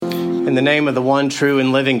In the name of the one true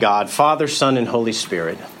and living God, Father, Son, and Holy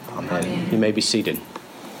Spirit. Amen. Amen. You may be seated.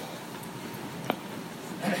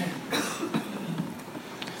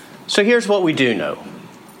 So here's what we do know.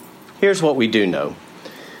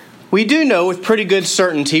 We do know with pretty good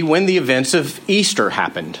certainty when the events of Easter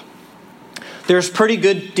happened. There's pretty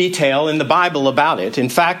good detail in the Bible about it. In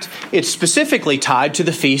fact, it's specifically tied to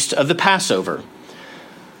the feast of the Passover.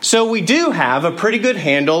 So we do have a pretty good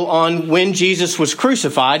handle on when Jesus was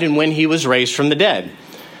crucified and when he was raised from the dead.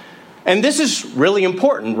 And this is really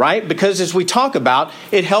important, right? Because as we talk about,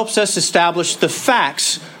 it helps us establish the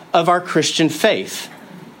facts of our Christian faith.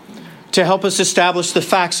 To help us establish the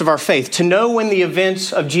facts of our faith. To know when the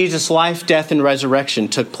events of Jesus' life, death, and resurrection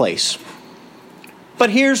took place. But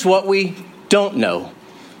here's what we don't know.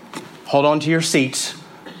 Hold on to your seats.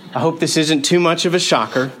 I hope this isn't too much of a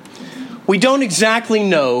shocker. We don't exactly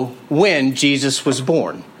know when Jesus was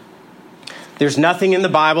born. There's nothing in the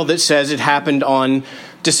Bible that says it happened on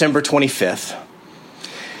December 25th.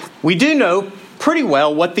 We do know pretty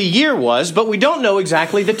well what the year was, but we don't know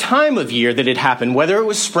exactly the time of year that it happened. Whether it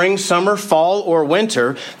was spring, summer, fall, or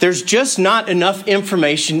winter, there's just not enough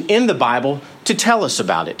information in the Bible to tell us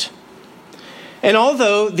about it. And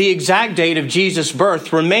although the exact date of Jesus'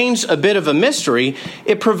 birth remains a bit of a mystery,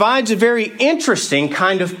 it provides a very interesting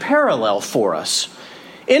kind of parallel for us.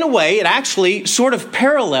 In a way, it actually sort of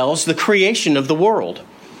parallels the creation of the world.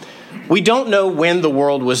 We don't know when the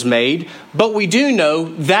world was made, but we do know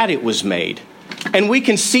that it was made. And we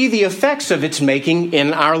can see the effects of its making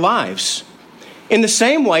in our lives. In the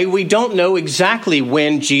same way, we don't know exactly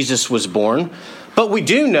when Jesus was born, but we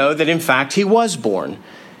do know that in fact he was born.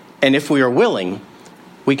 And if we are willing,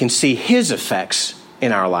 we can see his effects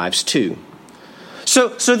in our lives too. So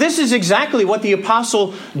this is exactly what the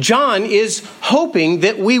Apostle John is hoping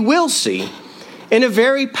that we will see. In a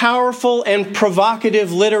very powerful and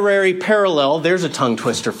provocative literary parallel, there's a tongue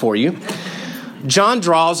twister for you. John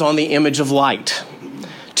draws on the image of light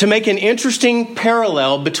to make an interesting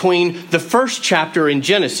parallel between the first chapter in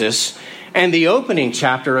Genesis and the opening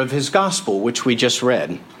chapter of his gospel, which we just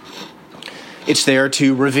read. It's there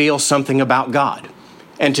to reveal something about God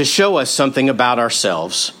and to show us something about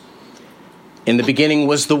ourselves. In the beginning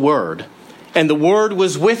was the Word, and the Word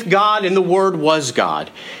was with God, and the Word was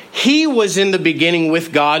God. He was in the beginning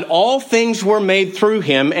with God. All things were made through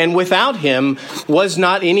him, and without him was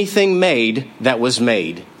not anything made that was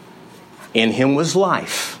made. In him was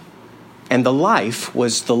life, and the life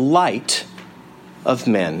was the light of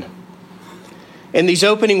men. In these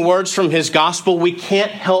opening words from his gospel, we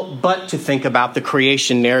can't help but to think about the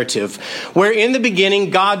creation narrative, where in the beginning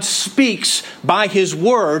God speaks by his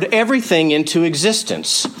word everything into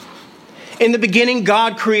existence. In the beginning,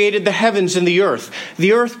 God created the heavens and the earth.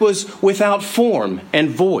 The earth was without form and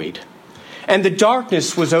void, and the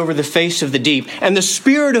darkness was over the face of the deep, and the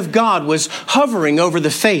Spirit of God was hovering over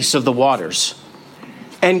the face of the waters.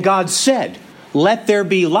 And God said, "Let there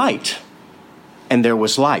be light," and there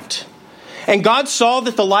was light. And God saw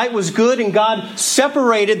that the light was good, and God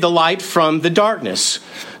separated the light from the darkness.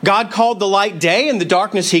 God called the light day, and the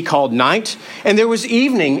darkness he called night. And there was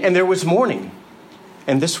evening, and there was morning.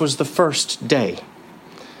 And this was the first day.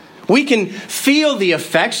 We can feel the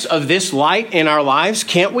effects of this light in our lives,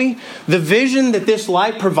 can't we? The vision that this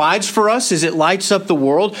light provides for us as it lights up the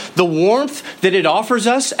world, the warmth that it offers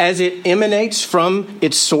us as it emanates from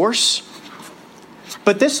its source.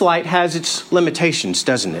 But this light has its limitations,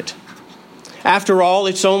 doesn't it? After all,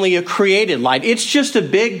 it's only a created light. It's just a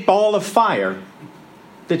big ball of fire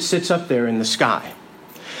that sits up there in the sky.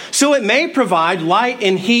 So it may provide light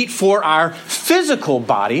and heat for our physical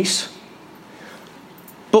bodies,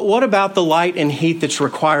 but what about the light and heat that's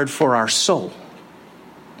required for our soul?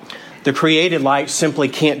 The created light simply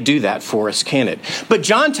can't do that for us, can it? But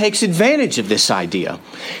John takes advantage of this idea.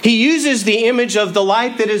 He uses the image of the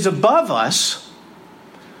light that is above us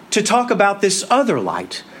to talk about this other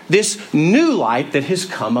light, this new light that has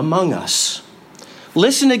come among us.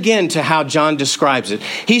 Listen again to how John describes it.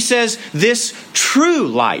 He says, this true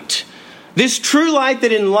light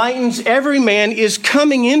that enlightens every man is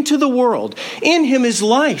coming into the world. In him is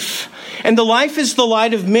life, and the life is the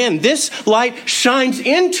light of men. This light shines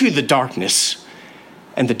into the darkness,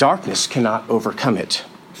 and the darkness cannot overcome it.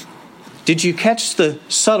 Did you catch the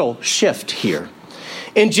subtle shift here?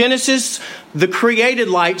 In Genesis, the created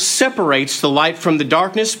light separates the light from the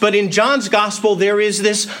darkness, but in John's gospel, there is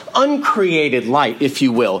this uncreated light, if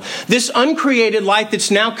you will. This uncreated light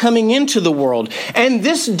that's now coming into the world, and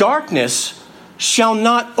this darkness shall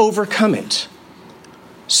not overcome it.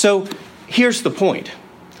 So here's the point.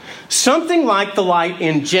 Something like the light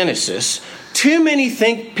in Genesis Too many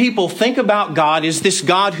people think about God as this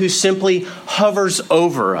God who simply hovers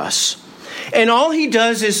over us. And all he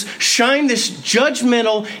does is shine this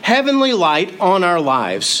judgmental heavenly light on our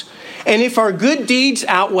lives. And if our good deeds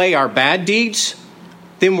outweigh our bad deeds,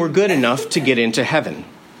 then we're good enough to get into heaven.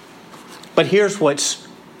 But here's what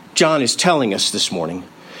John is telling us this morning.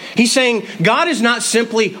 He's saying God is not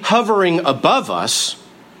simply hovering above us,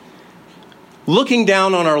 looking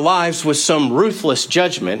down on our lives with some ruthless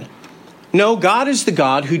judgment. No, God is the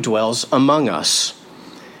God who dwells among us.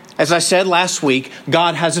 As I said last week,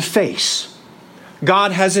 God has a face.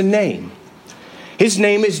 God has a name. His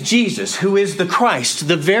name is Jesus, who is the Christ,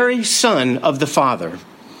 the very Son of the Father.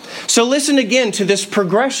 So listen again to this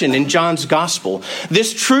progression in John's gospel.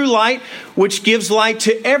 This true light, which gives light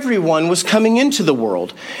to everyone, was coming into the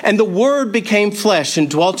world. And the Word became flesh and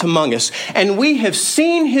dwelt among us. And we have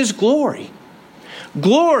seen his glory.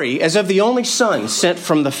 Glory as of the only Son sent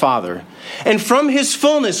from the Father. And from his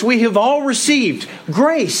fullness we have all received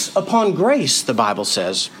grace upon grace, the Bible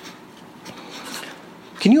says.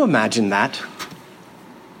 Can you imagine that?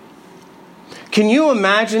 Can you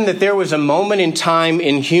imagine that there was a moment in time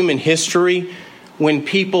in human history when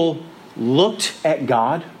people looked at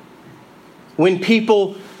God? When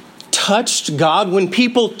people touched God? When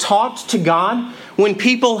people talked to God? When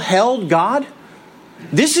people held God?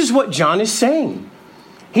 This is what John is saying.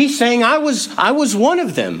 He's saying, I was one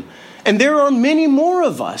of them, and there are many more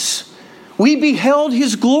of us. We beheld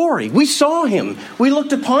his glory. We saw him. We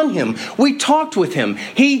looked upon him. We talked with him.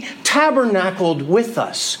 He tabernacled with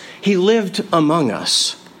us. He lived among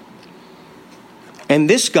us. And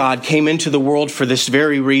this God came into the world for this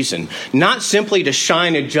very reason, not simply to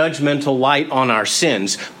shine a judgmental light on our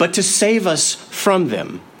sins, but to save us from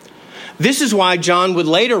them. This is why John would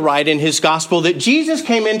later write in his gospel that Jesus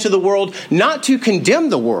came into the world not to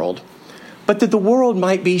condemn the world, but that the world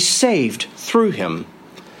might be saved through him.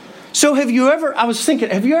 So have you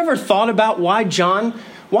ever thought about why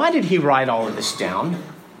did he write all of this down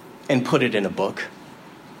and put it in a book?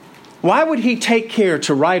 Why would he take care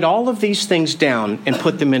to write all of these things down and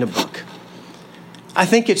put them in a book? I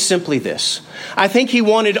think it's simply this. I think he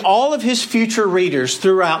wanted all of his future readers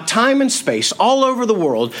throughout time and space, all over the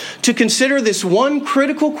world, to consider this one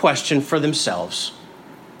critical question for themselves.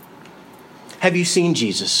 Have you seen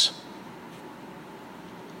Jesus?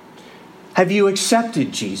 Have you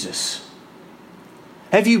accepted Jesus?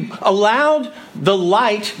 Have you allowed the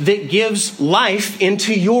light that gives life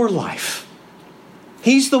into your life?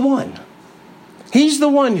 He's the one. He's the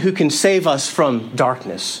one who can save us from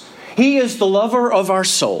darkness. He is the lover of our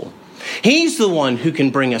soul. He's the one who can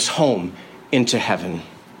bring us home into heaven.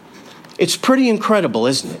 It's pretty incredible,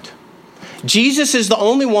 isn't it? Jesus is the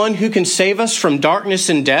only one who can save us from darkness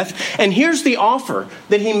and death. And here's the offer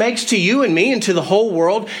that he makes to you and me and to the whole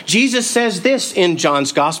world. Jesus says this in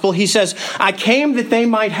John's gospel. He says, I came that they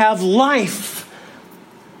might have life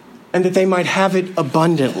and that they might have it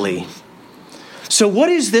abundantly. So what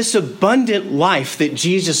is this abundant life that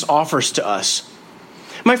Jesus offers to us?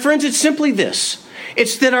 My friends, it's simply this.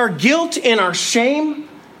 It's that our guilt and our shame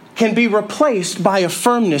can be replaced by a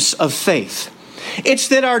firmness of faith. It's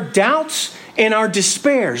that our doubts and our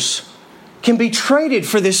despairs can be traded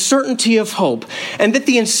for this certainty of hope, and that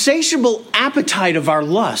the insatiable appetite of our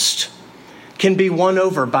lust can be won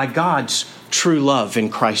over by God's true love in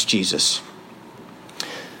Christ Jesus.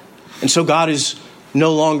 And so God is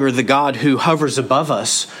no longer the God who hovers above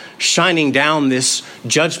us, shining down this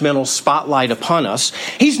judgmental spotlight upon us.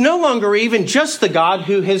 He's no longer even just the God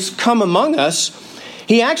who has come among us.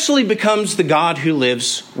 He actually becomes the God who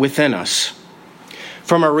lives within us.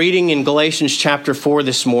 From our reading in Galatians chapter 4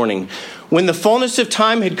 this morning, when the fullness of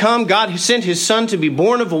time had come, God sent his Son to be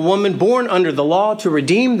born of a woman, born under the law, to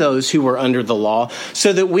redeem those who were under the law,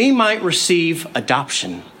 so that we might receive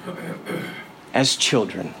adoption as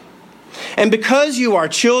children. And because you are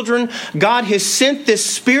children, God has sent this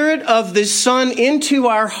Spirit of the Son into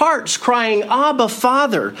our hearts, crying, Abba,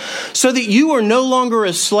 Father, so that you are no longer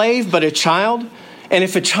a slave, but a child. And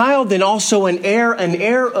if a child, then also an heir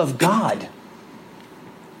of God.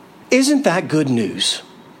 Isn't that good news?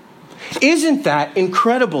 Isn't that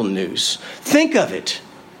incredible news? Think of it.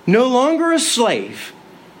 No longer a slave,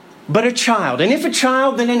 but a child. And if a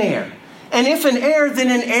child, then an heir. And if an heir, then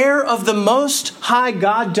an heir of the Most High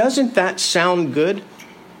God. Doesn't that sound good?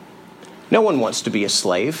 No one wants to be a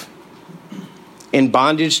slave, in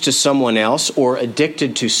bondage to someone else or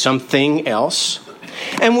addicted to something else.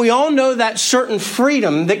 And we all know that certain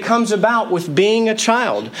freedom that comes about with being a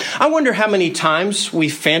child. I wonder how many times we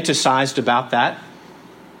fantasized about that.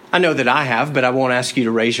 I know that I have, but I won't ask you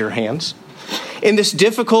to raise your hands. in this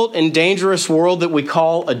difficult and dangerous world that we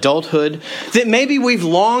call adulthood, that maybe we've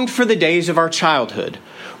longed for the days of our childhood,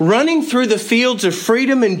 running through the fields of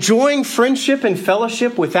freedom, enjoying friendship and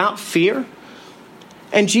fellowship without fear.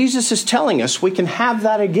 And Jesus is telling us we can have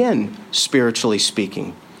that again, spiritually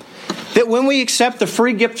speaking. That when we accept the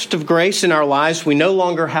free gift of grace in our lives, we no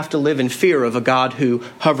longer have to live in fear of a God who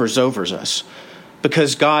hovers over us,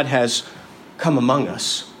 because God has come among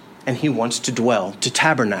us and he wants to dwell, to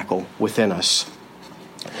tabernacle within us,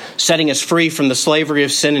 setting us free from the slavery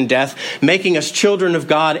of sin and death, making us children of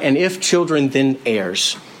God, and if children, then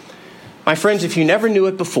heirs. My friends, if you never knew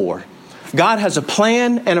it before, God has a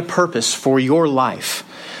plan and a purpose for your life.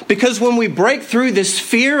 Because when we break through this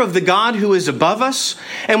fear of the God who is above us,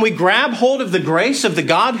 and we grab hold of the grace of the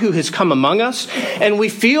God who has come among us, and we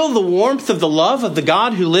feel the warmth of the love of the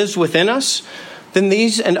God who lives within us, then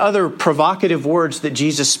these and other provocative words that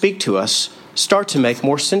Jesus speaks to us start to make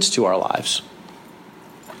more sense to our lives.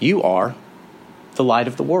 You are the light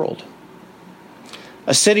of the world.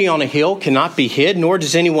 A city on a hill cannot be hid, nor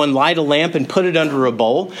does anyone light a lamp and put it under a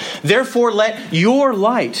bowl. Therefore, let your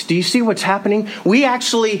light, do you see what's happening? We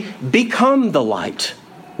actually become the light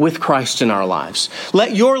with Christ in our lives.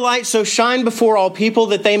 Let your light so shine before all people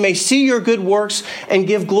that they may see your good works and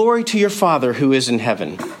give glory to your Father who is in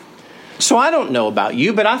heaven. So I don't know about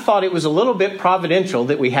you, but I thought it was a little bit providential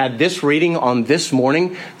that we had this reading on this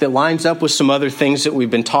morning that lines up with some other things that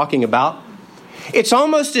we've been talking about. It's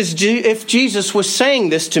almost as if Jesus was saying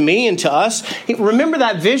this to me and to us. Remember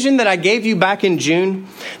that vision that I gave you back in June?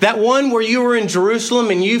 That one where you were in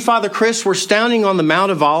Jerusalem and you, Father Chris, were standing on the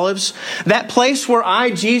Mount of Olives? That place where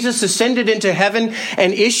I, Jesus, ascended into heaven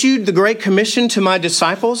and issued the Great Commission to my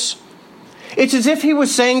disciples? It's as if he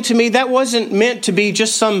was saying to me that wasn't meant to be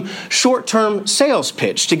just some short-term sales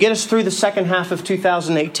pitch to get us through the second half of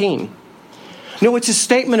 2018. No, it's a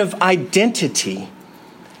statement of identity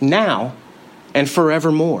now and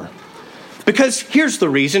forevermore. Because here's the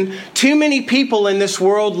reason. Too many people in this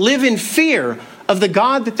world live in fear of the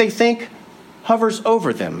God that they think hovers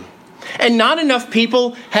over them. And not enough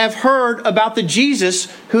people have heard about the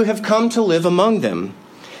Jesus who have come to live among them.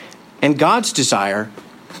 And God's desire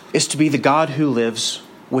is to be the God who lives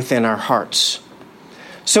within our hearts.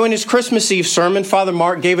 So in his Christmas Eve sermon, Father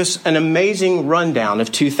Mark gave us an amazing rundown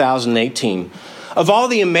of 2018. Of all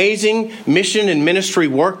the amazing mission and ministry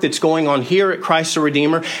work that's going on here at Christ the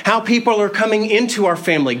Redeemer, how people are coming into our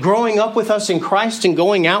family, growing up with us in Christ and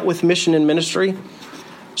going out with mission and ministry.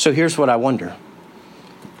 So here's what I wonder.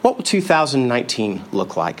 What will 2019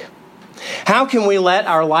 look like? How can we let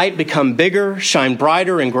our light become bigger, shine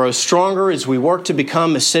brighter, and grow stronger as we work to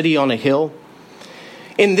become a city on a hill?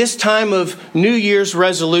 In this time of New Year's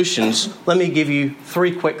resolutions, let me give you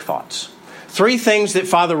 3 quick thoughts. 3 things that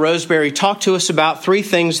Father Roseberry talked to us about, 3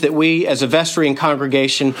 things that we as a vestry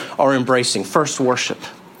congregation are embracing. First, worship.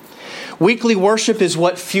 Weekly worship is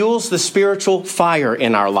what fuels the spiritual fire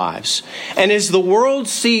in our lives. And as the world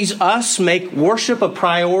sees us make worship a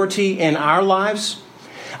priority in our lives,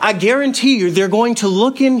 I guarantee you they're going to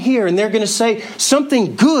look in here and they're going to say,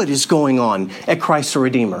 something good is going on at Christ the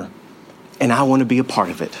Redeemer, and I want to be a part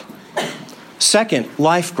of it. Second,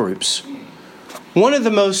 life groups. One of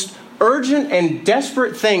the most urgent and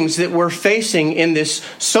desperate things that we're facing in this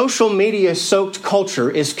social media-soaked culture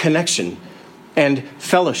is connection and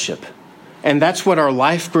fellowship. And that's what our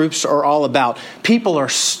life groups are all about. People are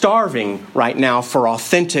starving right now for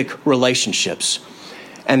authentic relationships.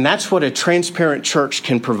 And that's what a transparent church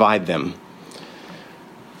can provide them.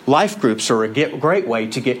 Life groups are a great way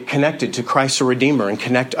to get connected to Christ the Redeemer and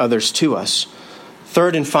connect others to us.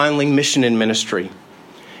 Third and finally, mission and ministry.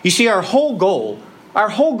 You see, our whole goal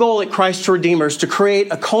at Christ the Redeemer is to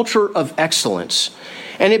create a culture of excellence.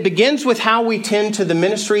 And it begins with how we tend to the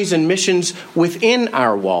ministries and missions within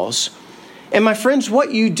our walls. And my friends,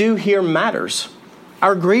 what you do here matters.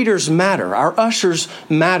 Our greeters matter. Our ushers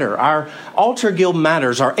matter. Our altar guild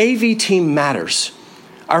matters. Our AV team matters.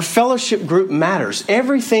 Our fellowship group matters.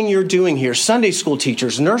 Everything you're doing here, Sunday school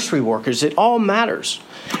teachers, nursery workers, it all matters.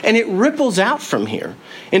 And it ripples out from here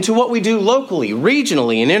into what we do locally,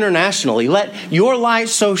 regionally, and internationally. Let your light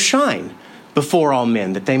so shine before all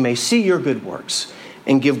men that they may see your good works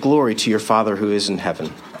and give glory to your Father who is in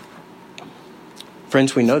heaven.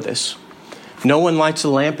 Friends, we know this. No one lights a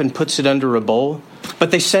lamp and puts it under a bowl,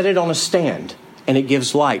 but they set it on a stand, and it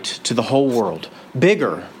gives light to the whole world,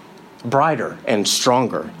 bigger, brighter, and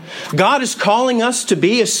stronger. God is calling us to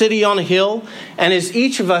be a city on a hill, and as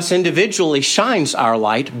each of us individually shines our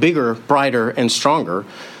light, bigger, brighter, and stronger,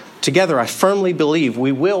 together I firmly believe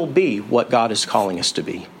we will be what God is calling us to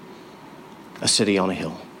be, a city on a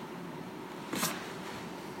hill.